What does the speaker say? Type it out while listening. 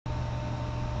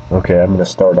Okay, I'm going to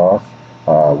start off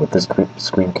with this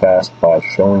screencast by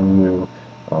showing you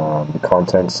the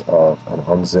contents of an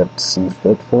unzipped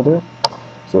CFIT folder.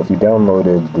 So if you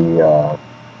downloaded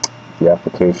the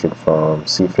application from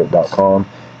cfit.com,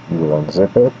 you will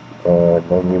unzip it, and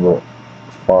then you will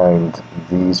find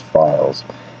these files.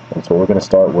 And so what we're going to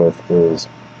start with is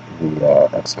the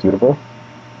executable.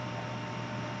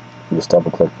 You just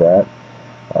double click that.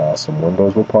 Some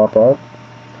windows will pop up.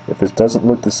 If this doesn't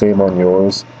look the same on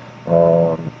yours,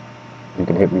 you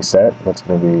can hit reset. That's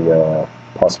going to be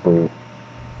possibly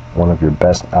one of your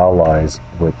best allies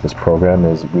with this program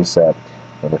is reset.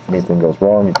 And if anything goes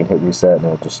wrong, you can hit reset and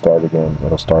it'll just start again.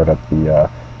 It'll start up the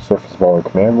Surface Evolver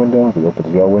command window, the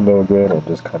OpenGL window again, and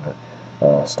just kind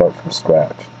of start from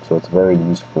scratch. So it's a very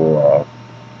useful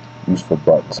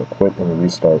button. So quit and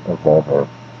restart Evolver.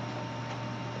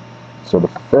 So the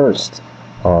first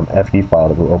FE file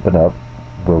that we'll open up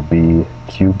will be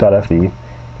cube.fe.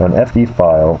 Now an FE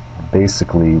file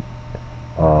basically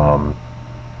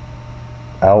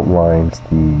outlines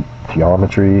the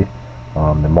geometry,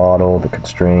 the model, the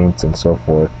constraints, and so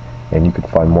forth, and you can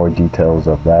find more details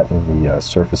of that in the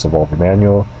Surface Evolver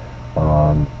manual.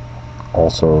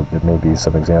 Also, there may be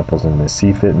some examples in the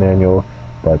CFIT manual,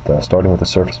 but starting with the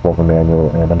Surface Evolver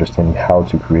manual and understanding how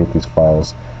to create these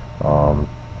files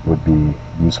would be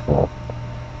useful.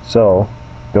 So,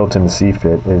 built into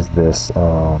CFIT is this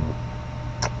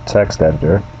text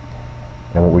editor,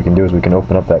 and what we can do is we can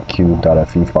open up that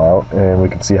cube.fe file and we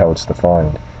can see how it's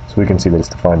defined. So we can see that it's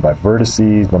defined by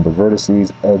vertices, number of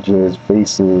vertices, edges,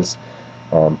 faces,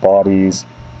 bodies,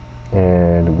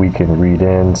 and we can read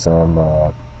in some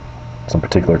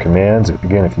particular commands.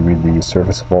 Again, if you read the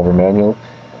Surface Evolver manual,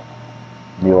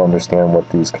 you'll understand what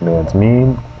these commands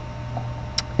mean.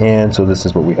 And so this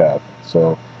is what we have.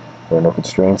 So there are no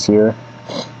constraints here,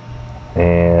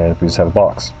 and we just have a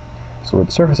box. So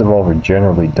what Surface Evolver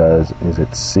generally does is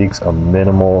it seeks a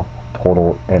minimal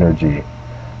total energy.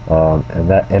 And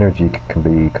that energy can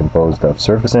be composed of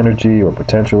surface energy or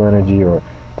potential energy or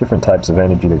different types of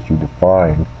energy that you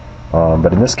define.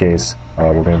 But in this case,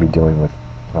 we're going to be dealing with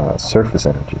surface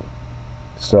energy.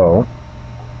 So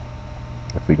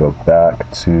if we go back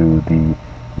to the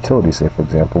utility, say for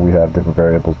example, we have different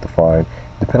variables defined.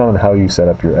 Depending on how you set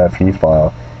up your FE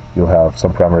file, you'll have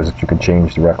some parameters that you can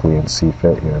change directly in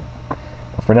CFIT here.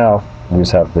 But for now, we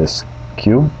just have this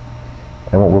cube.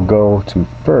 And what we'll go to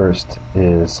first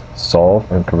is solve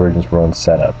and convergence run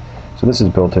setup. So this is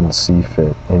built into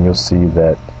CFIT, and you'll see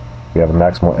that we have a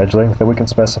maximal edge length that we can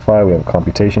specify, we have a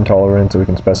computation tolerance that we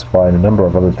can specify, and a number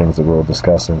of other things that we'll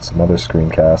discuss in some other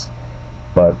screencasts.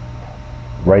 But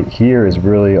right here is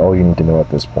really all you need to know at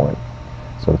this point.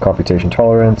 So the computation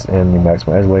tolerance and the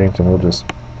maximal edge length, and we'll just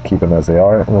keep them as they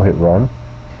are, and we'll hit run.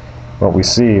 What we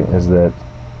see is that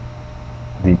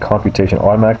the computation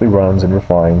automatically runs and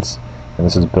refines. And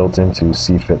this is built into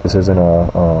CFIT. This isn't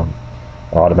an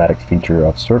automatic feature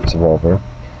of Surface Evolver,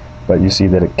 but you see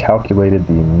that it calculated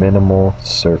the minimal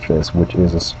surface, which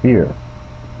is a sphere,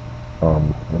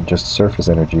 and just surface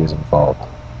energy is involved.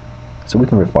 So we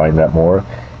can refine that more,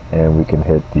 and we can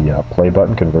hit the play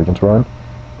button, convergence run,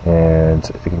 and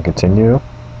it can continue.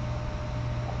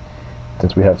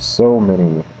 Since we have so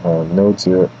many nodes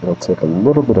here, it'll take a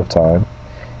little bit of time.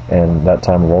 And that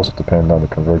time will also depend on the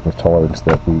convergence tolerance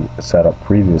that we set up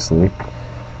previously.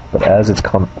 But as it's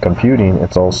computing,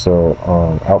 it's also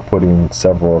outputting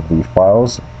several of the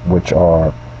files, which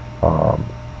are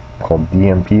called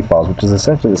DMP files, which is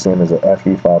essentially the same as an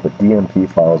FE file, but DMP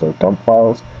files are dump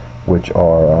files, which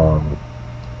are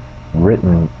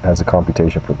written as the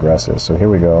computation progresses. So here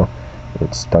we go.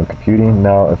 It's done computing.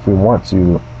 Now, if we want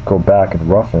to go back and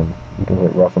roughen, you can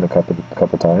hit roughen a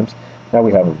couple times. Now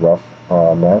we have a rough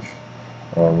mesh,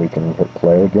 and we can hit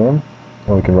play again,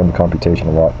 and we can run the computation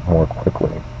a lot more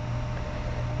quickly.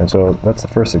 And so that's the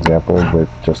first example with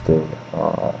just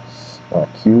a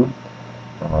cube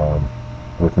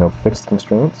with no fixed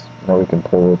constraints. Now we can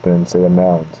pull open, say, a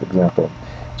mound example.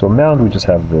 So a mound, we just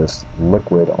have this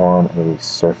liquid on a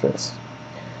surface.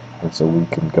 And so we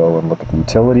can go and look at the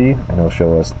utility, and it'll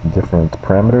show us different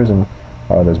parameters, and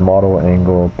there's model,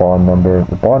 angle, bond number.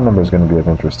 The bond number is going to be of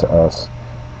interest to us.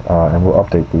 And we'll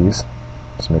update these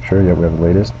to make sure we have the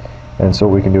latest. And so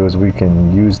what we can do is we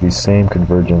can use the same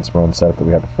convergence run setup that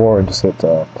we had before and just hit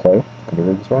play,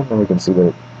 convergence run, and we can see that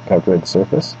it calculated the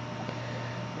surface.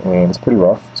 And it's pretty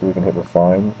rough, so we can hit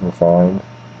refine,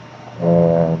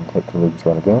 and hit convergence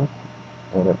run again,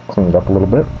 and it cleaned it up a little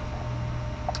bit.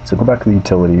 So go back to the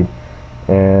utility,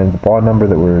 and the bond number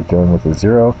that we're dealing with is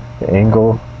 0. The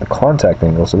angle, the contact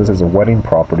angle, so this is a wetting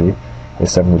property,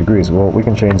 is 70 degrees. Well, we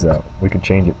can change that. We can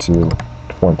change it to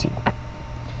 20.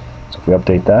 So if we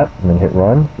update that and then hit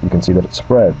run, you can see that it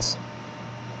spreads.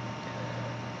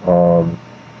 And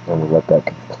we'll let that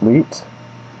complete.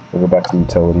 We'll go back to the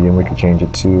utility and we can change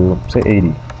it to, say,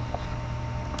 80.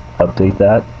 Update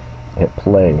that, hit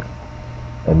play.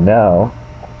 And now,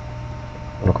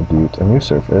 it'll compute a new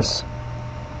surface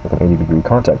with an 80-degree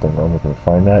contact angle. We can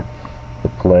find that,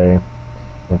 hit play.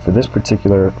 And for this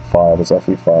particular file, this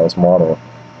FE file, this model,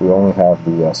 we only have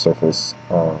the surface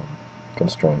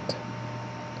constraint.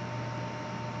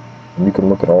 And you can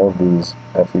look at all of these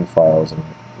FE files and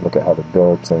look at how they're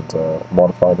built and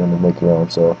modify them and make your own.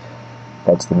 So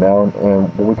that's the noun. And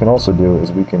what we can also do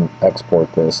is we can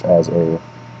export this as a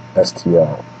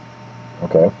STL.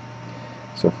 Okay?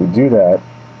 So if we do that,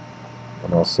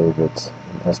 and I'll save it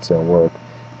in STL work,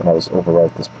 and I'll just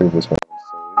overwrite this previous one.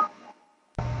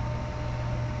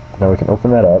 Now we can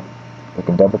open that up. We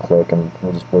can double click and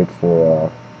we'll just wait for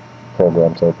a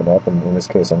program to open up. And in this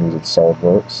case, I'm using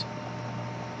SolidWorks.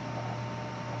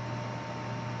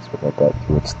 So we'll let that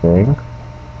do its thing.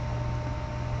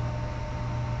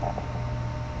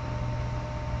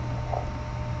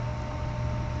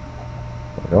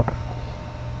 There we go.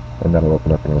 And that'll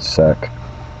open up in a sec.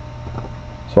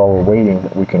 So while we're waiting,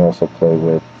 we can also play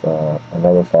with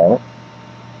another file.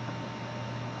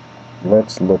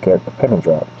 Let's look at a pin and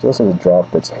drop. So this is a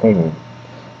drop that's hanging,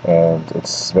 and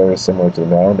it's very similar to the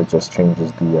noun. It just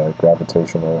changes the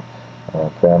gravitational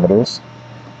parameters,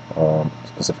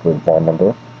 specifically the bond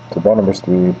number. So bond number is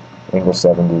 3, angle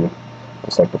 70,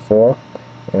 just like before.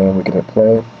 And we can hit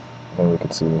play, and we can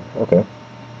see, okay,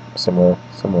 similar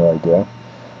idea.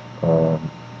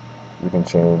 We can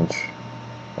change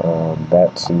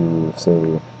that to,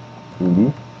 say,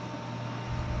 3D.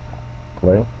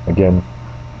 Play. Again,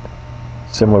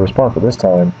 similar response, but this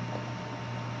time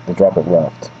they drop it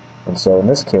left. And so in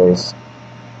this case,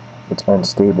 it's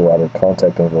unstable at a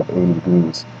contact angle of 80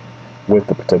 degrees with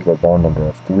the particular bond number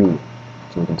of 3.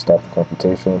 So we can stop the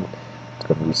computation. It's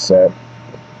going to reset.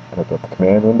 Look at the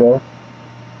command window.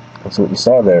 And so what you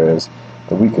saw there is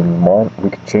that we can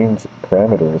change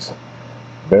parameters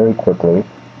very quickly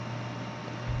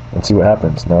and see what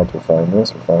happens. Now to refine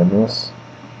this,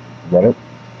 run it.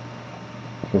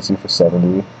 You can see for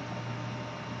 70.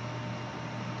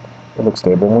 It looks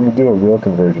stable. When you do a real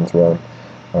convergence run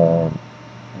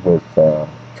with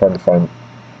trying to find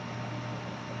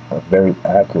a very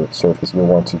accurate surface, you'll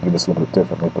want to do this a little bit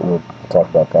differently, but we'll talk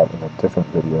about that in a different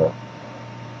video.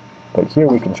 But here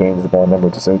we can change the bond number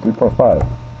to, say, 3.5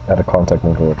 at a contact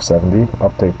angle of 70,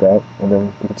 update that, and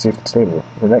then we can see if it's stable.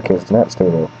 In that case, it's not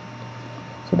stable.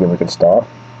 So again, we can stop,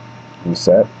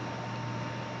 reset,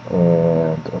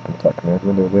 and open the command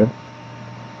window again.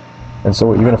 And so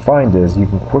what you're going to find is you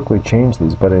can quickly change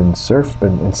these, but in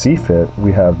CFIT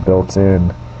we have built in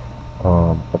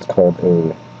what's called a,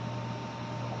 let's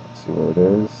see where it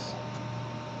is,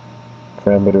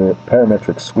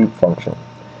 parametric sweep function.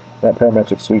 That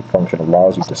parametric sweep function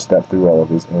allows you to step through all of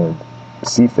these, and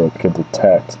CFIT can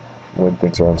detect when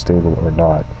things are unstable or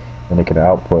not, and it can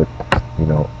output, you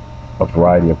know, a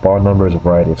variety of bond numbers, a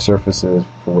variety of surfaces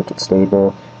for which it's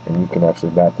stable, and you can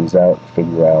actually map these out and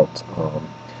figure out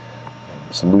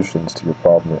solutions to your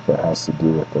problem if it has to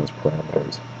do with those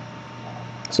parameters.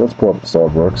 So let's pull up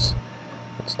SolidWorks.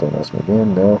 Let's don't ask me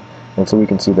again, no. And so we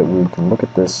can see that we can look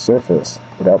at this surface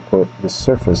and output the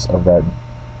surface of that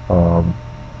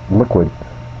liquid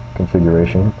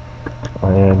configuration,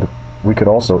 and we could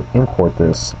also import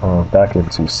this back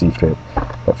into CFIT,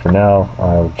 but for now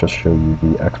I'll just show you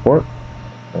the export,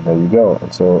 and there you go.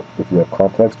 And so if you have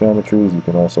complex geometries, you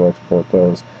can also export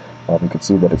those. You can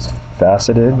see that it's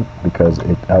faceted because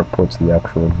it outputs the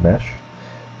actual mesh.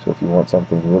 So if you want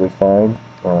something really fine,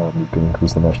 you can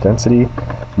increase the mesh density.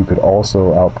 You could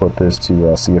also output this to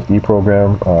a CFD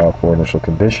program for initial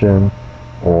condition,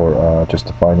 or just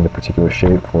defining a particular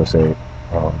shape for, say,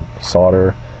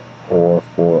 solder, or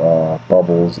for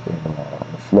bubbles in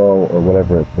flow, or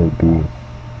whatever it may be.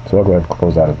 So I'll go ahead and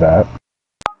close out of that.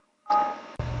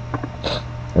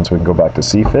 And so we can go back to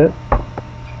CFIT.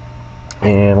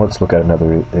 And let's look at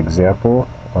another example.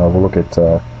 We'll look at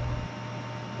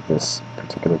this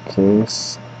particular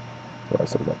case. I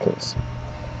said that case.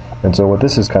 And so what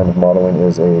this is kind of modeling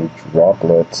is a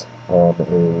droplet on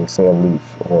a, say, a leaf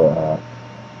or a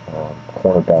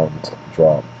corner-bound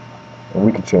drop. And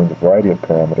we can change a variety of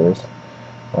parameters.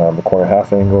 The corner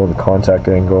half angle, the contact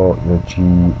angle, the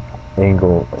G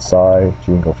angle psi,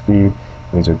 G angle phi.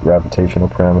 These are gravitational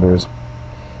parameters.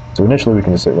 So initially we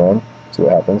can just hit run, see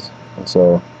what happens. And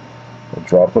so the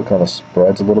droplet kind of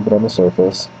spreads a little bit on the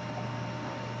surface.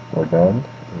 We're done.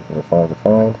 We can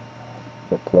refine,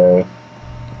 hit play. You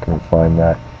can refine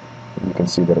that you can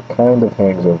see that it kind of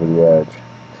hangs over the edge.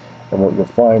 And what you'll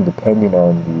find, depending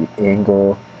on the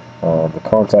angle, the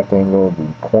contact angle,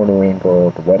 the corner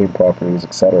angle, the wetting properties,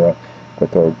 etc.,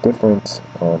 that there are different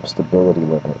stability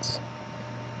limits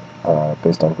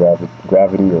based on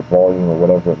gravity or volume or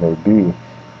whatever it may be.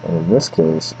 And in this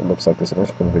case, it looks like this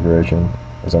initial configuration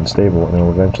is unstable and it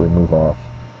will eventually move off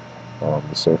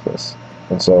the surface.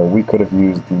 And so we could have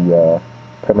used the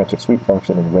parametric sweep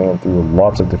function and ran through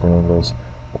lots of different angles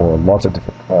or lots of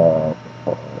different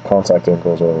contact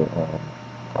angles or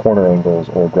corner angles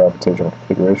or gravitational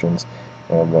configurations,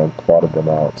 and then plotted them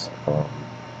out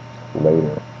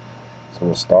later. So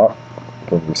we'll stop,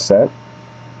 again reset,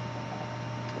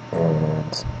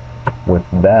 and with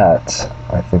that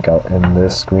I think I'll end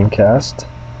this screencast,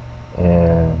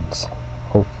 and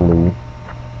hopefully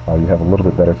you have a little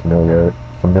bit better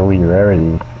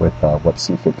familiarity with what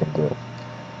CFIT can do.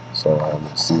 So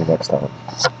see you next time.